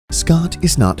Scott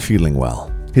is not feeling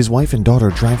well. His wife and daughter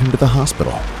drive him to the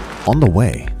hospital. On the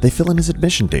way, they fill in his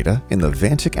admission data in the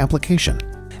Vantiq application,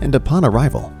 and upon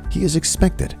arrival, he is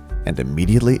expected and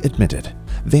immediately admitted.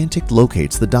 Vantiq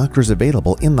locates the doctors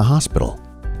available in the hospital,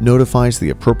 notifies the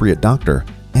appropriate doctor,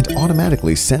 and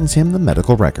automatically sends him the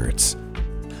medical records.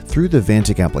 Through the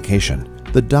Vantiq application,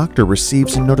 the doctor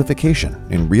receives a notification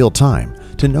in real time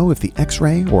to know if the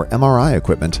X-ray or MRI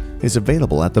equipment is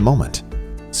available at the moment.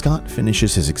 Scott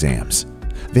finishes his exams.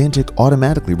 Vantiq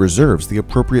automatically reserves the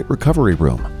appropriate recovery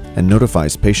room and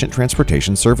notifies patient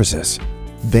transportation services.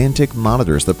 Vantiq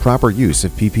monitors the proper use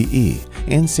of PPE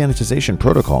and sanitization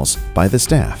protocols by the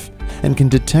staff and can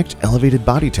detect elevated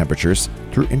body temperatures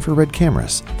through infrared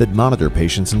cameras that monitor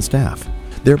patients and staff,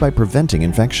 thereby preventing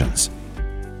infections.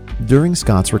 During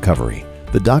Scott's recovery,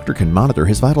 the doctor can monitor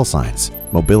his vital signs,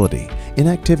 mobility,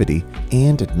 inactivity,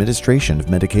 and administration of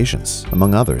medications,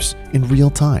 among others, in real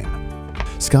time.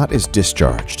 Scott is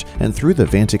discharged, and through the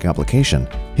Vantiq application,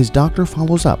 his doctor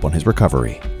follows up on his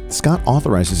recovery. Scott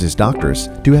authorizes his doctors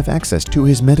to have access to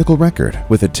his medical record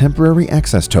with a temporary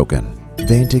access token.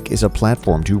 Vantiq is a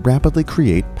platform to rapidly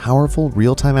create powerful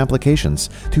real-time applications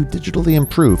to digitally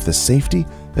improve the safety,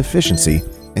 efficiency,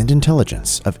 and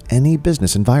intelligence of any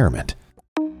business environment.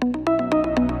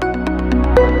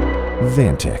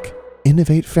 Vantiq.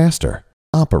 Innovate faster.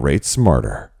 Operate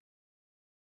smarter.